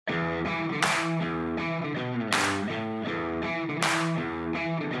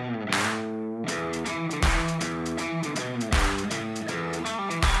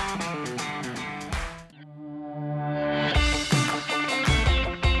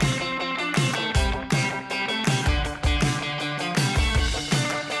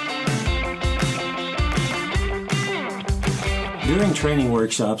During training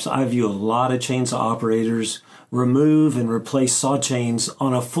workshops, I view a lot of chainsaw operators remove and replace saw chains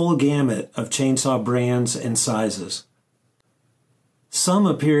on a full gamut of chainsaw brands and sizes. Some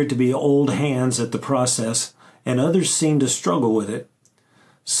appear to be old hands at the process, and others seem to struggle with it.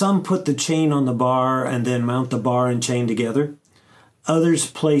 Some put the chain on the bar and then mount the bar and chain together.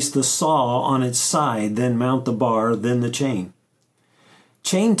 Others place the saw on its side, then mount the bar, then the chain.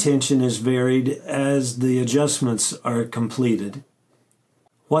 Chain tension is varied as the adjustments are completed.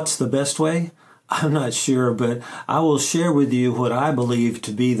 What's the best way? I'm not sure, but I will share with you what I believe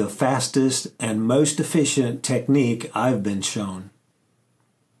to be the fastest and most efficient technique I've been shown.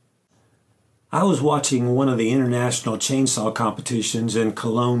 I was watching one of the international chainsaw competitions in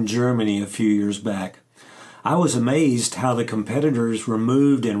Cologne, Germany a few years back. I was amazed how the competitors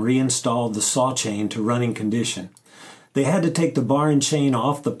removed and reinstalled the saw chain to running condition. They had to take the bar and chain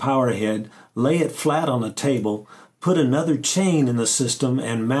off the power head, lay it flat on a table, put another chain in the system,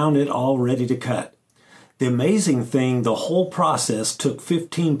 and mount it all ready to cut. The amazing thing, the whole process took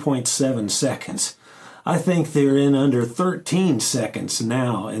 15.7 seconds. I think they're in under 13 seconds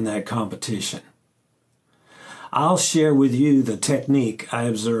now in that competition. I'll share with you the technique I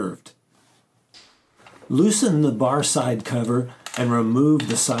observed. Loosen the bar side cover and remove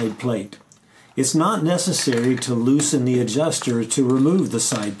the side plate. It's not necessary to loosen the adjuster to remove the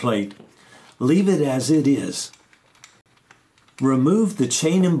side plate. Leave it as it is. Remove the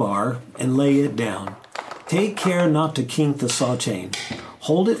chain and bar and lay it down. Take care not to kink the saw chain.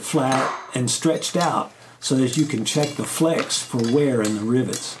 Hold it flat and stretched out so that you can check the flex for wear in the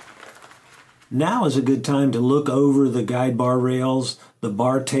rivets. Now is a good time to look over the guide bar rails, the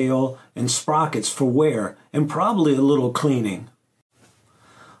bar tail, and sprockets for wear and probably a little cleaning.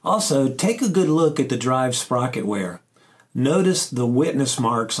 Also, take a good look at the drive sprocket wear. Notice the witness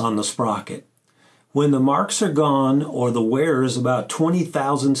marks on the sprocket. When the marks are gone or the wear is about 20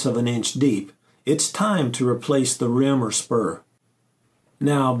 thousandths of an inch deep, it's time to replace the rim or spur.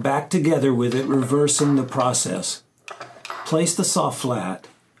 Now back together with it, reversing the process. Place the saw flat,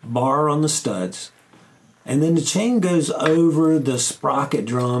 bar on the studs, and then the chain goes over the sprocket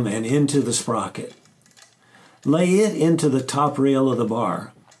drum and into the sprocket. Lay it into the top rail of the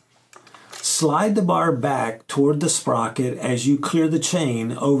bar. Slide the bar back toward the sprocket as you clear the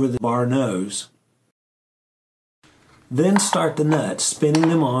chain over the bar nose. Then start the nuts, spinning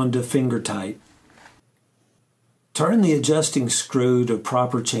them on to finger tight. Turn the adjusting screw to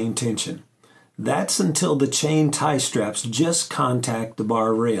proper chain tension. That's until the chain tie straps just contact the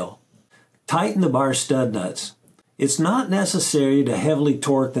bar rail. Tighten the bar stud nuts. It's not necessary to heavily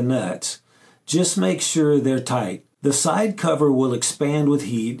torque the nuts. Just make sure they're tight. The side cover will expand with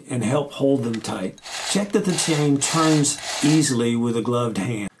heat and help hold them tight. Check that the chain turns easily with a gloved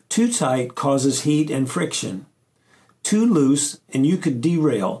hand. Too tight causes heat and friction. Too loose and you could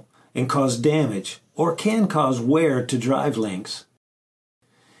derail and cause damage or can cause wear to drive links.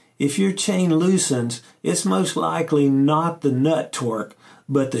 If your chain loosens, it's most likely not the nut torque,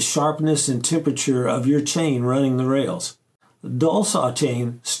 but the sharpness and temperature of your chain running the rails. The dull saw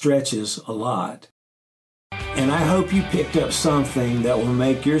chain stretches a lot. And I hope you picked up something that will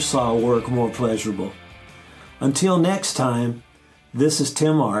make your saw work more pleasurable. Until next time, this is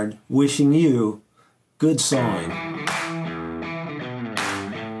Tim Ard wishing you good sawing.